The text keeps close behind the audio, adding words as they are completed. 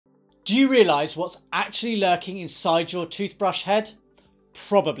Do you realise what's actually lurking inside your toothbrush head?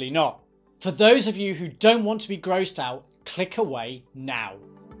 Probably not. For those of you who don't want to be grossed out, click away now.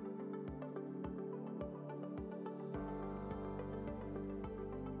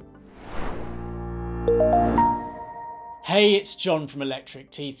 Hey, it's John from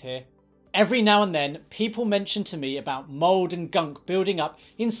electricteeth here. Every now and then, people mention to me about mould and gunk building up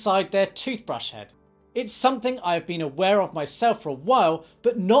inside their toothbrush head. It's something I have been aware of myself for a while,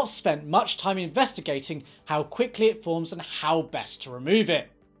 but not spent much time investigating how quickly it forms and how best to remove it.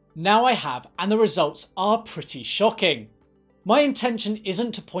 Now I have, and the results are pretty shocking. My intention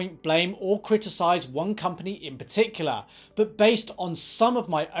isn't to point blame or criticise one company in particular, but based on some of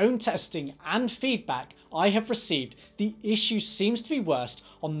my own testing and feedback I have received, the issue seems to be worst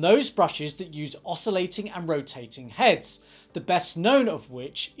on those brushes that use oscillating and rotating heads, the best known of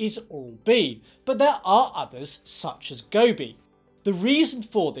which is Oral-B, but there are others such as Goby. The reason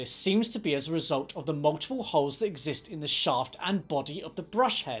for this seems to be as a result of the multiple holes that exist in the shaft and body of the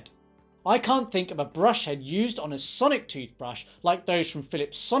brush head. I can't think of a brush head used on a sonic toothbrush like those from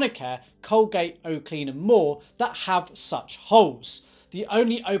Philips Sonicare, Colgate, Oaklean and more that have such holes. The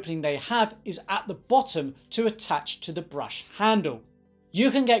only opening they have is at the bottom to attach to the brush handle. You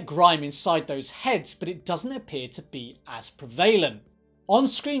can get grime inside those heads, but it doesn't appear to be as prevalent. On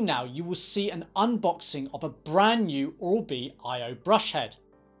screen now you will see an unboxing of a brand new Oral-B IO brush head.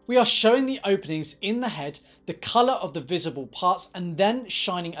 We are showing the openings in the head, the colour of the visible parts, and then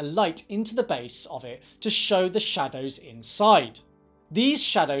shining a light into the base of it to show the shadows inside. These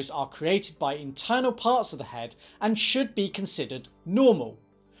shadows are created by internal parts of the head and should be considered normal.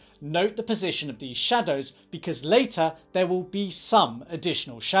 Note the position of these shadows because later there will be some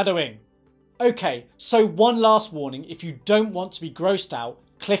additional shadowing. Okay, so one last warning: if you don't want to be grossed out,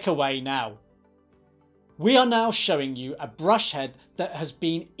 click away now. We are now showing you a brush head that has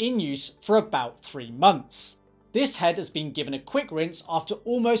been in use for about 3 months. This head has been given a quick rinse after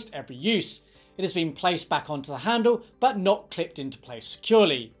almost every use. It has been placed back onto the handle but not clipped into place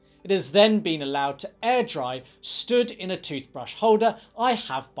securely. It has then been allowed to air dry, stood in a toothbrush holder I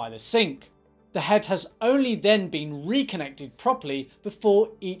have by the sink. The head has only then been reconnected properly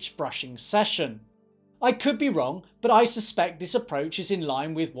before each brushing session. I could be wrong, but I suspect this approach is in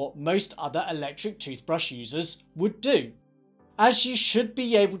line with what most other electric toothbrush users would do. As you should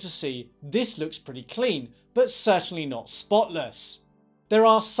be able to see, this looks pretty clean, but certainly not spotless. There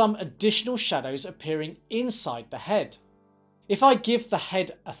are some additional shadows appearing inside the head. If I give the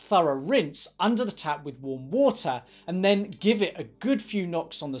head a thorough rinse under the tap with warm water and then give it a good few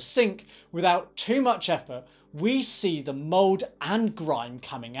knocks on the sink without too much effort, we see the mould and grime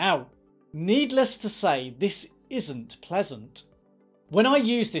coming out. Needless to say, this isn't pleasant. When I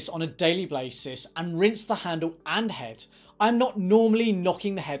use this on a daily basis and rinse the handle and head, I'm not normally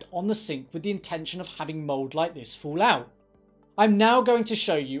knocking the head on the sink with the intention of having mould like this fall out. I'm now going to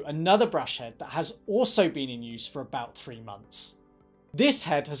show you another brush head that has also been in use for about 3 months. This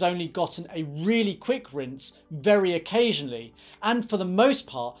head has only gotten a really quick rinse very occasionally, and for the most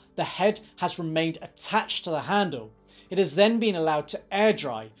part the head has remained attached to the handle. It has then been allowed to air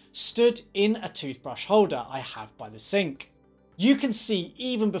dry, stood in a toothbrush holder I have by the sink. You can see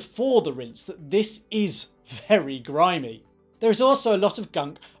even before the rinse that this is very grimy. There is also a lot of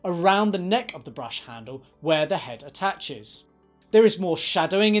gunk around the neck of the brush handle where the head attaches. There is more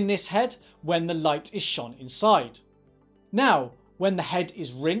shadowing in this head when the light is shone inside. Now, when the head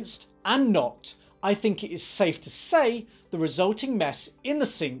is rinsed and knocked, I think it is safe to say the resulting mess in the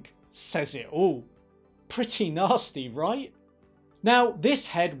sink says it all. Pretty nasty, right? Now, this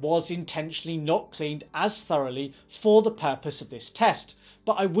head was intentionally not cleaned as thoroughly for the purpose of this test,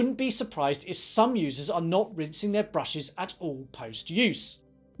 but I wouldn't be surprised if some users are not rinsing their brushes at all post-use.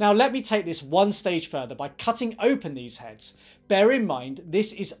 Now let me take this one stage further by cutting open these heads. Bear in mind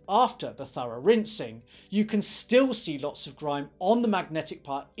this is after the thorough rinsing. You can still see lots of grime on the magnetic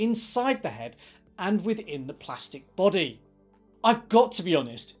part inside the head and within the plastic body. I've got to be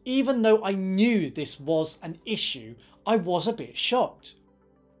honest, even though I knew this was an issue, I was a bit shocked.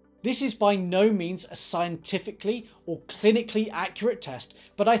 This is by no means a scientifically or clinically accurate test,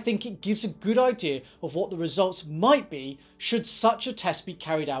 but I think it gives a good idea of what the results might be should such a test be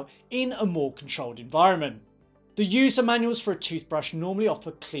carried out in a more controlled environment. The user manuals for a toothbrush normally offer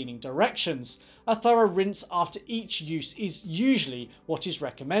cleaning directions. A thorough rinse after each use is usually what is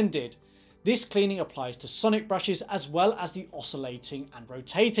recommended. This cleaning applies to sonic brushes as well as the oscillating and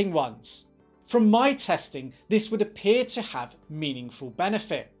rotating ones. From my testing, this would appear to have meaningful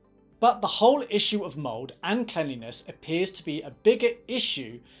benefit. But the whole issue of mould and cleanliness appears to be a bigger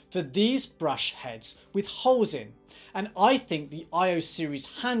issue for these brush heads with holes in, and I think the IO series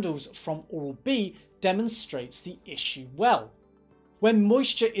handles from Oral-B demonstrates the issue well. When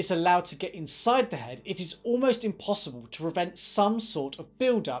moisture is allowed to get inside the head, it is almost impossible to prevent some sort of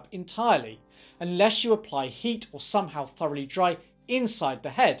build-up entirely. Unless you apply heat or somehow thoroughly dry inside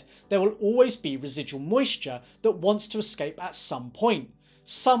the head, there will always be residual moisture that wants to escape at some point.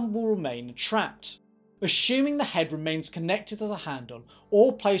 Some will remain trapped. Assuming the head remains connected to the handle,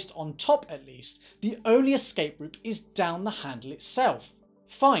 or placed on top at least, the only escape route is down the handle itself.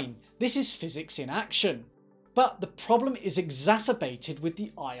 Fine, this is physics in action. But the problem is exacerbated with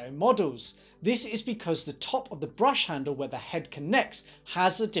the IO models. This is because the top of the brush handle where the head connects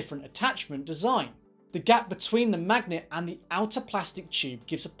has a different attachment design. The gap between the magnet and the outer plastic tube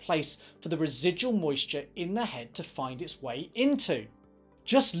gives a place for the residual moisture in the head to find its way into.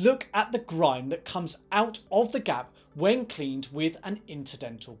 Just look at the grime that comes out of the gap when cleaned with an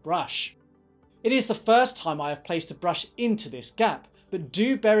interdental brush. It is the first time I have placed a brush into this gap, but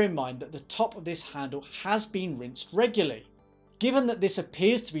do bear in mind that the top of this handle has been rinsed regularly. Given that this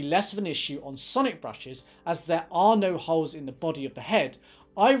appears to be less of an issue on sonic brushes as there are no holes in the body of the head,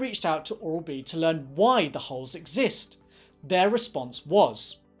 I reached out to Oral-B to learn why the holes exist. Their response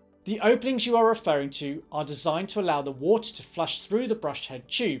was: the openings you are referring to are designed to allow the water to flush through the brush head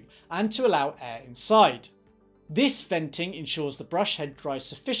tube and to allow air inside. This venting ensures the brush head dries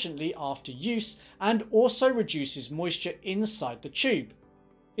sufficiently after use and also reduces moisture inside the tube.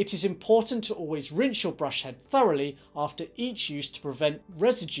 It is important to always rinse your brush head thoroughly after each use to prevent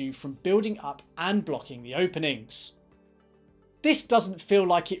residue from building up and blocking the openings. This doesn't feel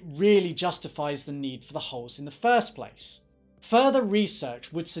like it really justifies the need for the holes in the first place. Further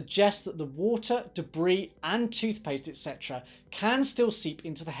research would suggest that the water, debris and toothpaste etc. can still seep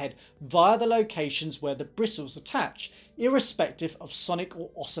into the head via the locations where the bristles attach, irrespective of sonic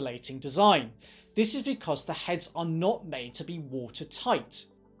or oscillating design. This is because the heads are not made to be watertight.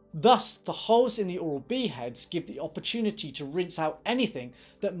 Thus, the holes in the Oral-B heads give the opportunity to rinse out anything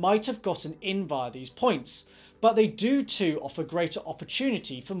that might have gotten in via these points, but they do too offer greater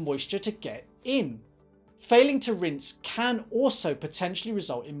opportunity for moisture to get in. Failing to rinse can also potentially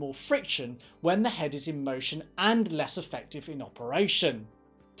result in more friction when the head is in motion and less effective in operation.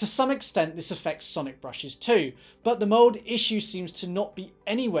 To some extent this affects sonic brushes too, but the mould issue seems to not be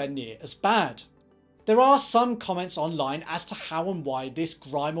anywhere near as bad. There are some comments online as to how and why this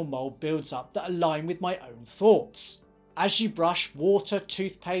grime or mould builds up that align with my own thoughts. As you brush, water,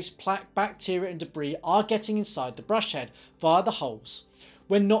 toothpaste, plaque, bacteria and debris are getting inside the brush head via the holes.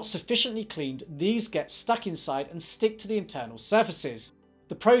 When not sufficiently cleaned, these get stuck inside and stick to the internal surfaces.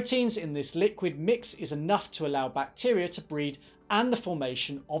 The proteins in this liquid mix is enough to allow bacteria to breed and the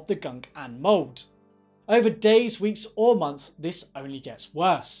formation of the gunk and mould. Over days, weeks or months, this only gets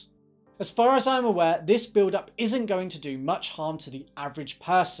worse. As far as I'm aware, this buildup isn't going to do much harm to the average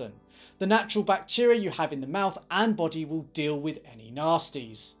person. The natural bacteria you have in the mouth and body will deal with any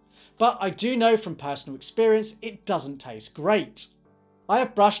nasties. But I do know from personal experience it doesn't taste great. I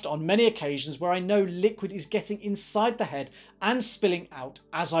have brushed on many occasions where I know liquid is getting inside the head and spilling out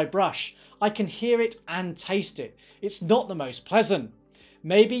as I brush. I can hear it and taste it. It's not the most pleasant.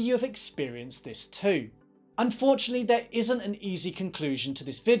 Maybe you have experienced this too. Unfortunately, there isn't an easy conclusion to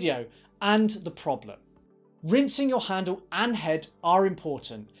this video and the problem. Rinsing your handle and head are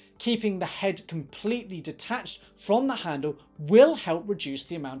important. Keeping the head completely detached from the handle will help reduce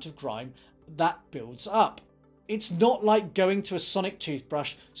the amount of grime that builds up. It's not like going to a sonic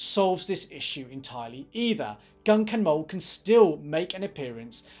toothbrush solves this issue entirely either. Gunk and mould can still make an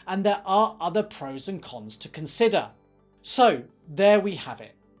appearance and there are other pros and cons to consider. So there we have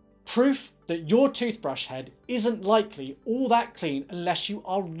it. Proof that your toothbrush head isn't likely all that clean unless you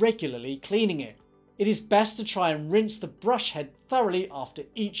are regularly cleaning it. It is best to try and rinse the brush head thoroughly after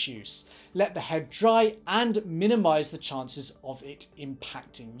each use. Let the head dry and minimise the chances of it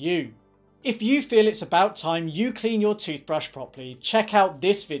impacting you. If you feel it's about time you clean your toothbrush properly, check out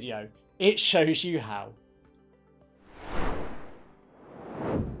this video. It shows you how.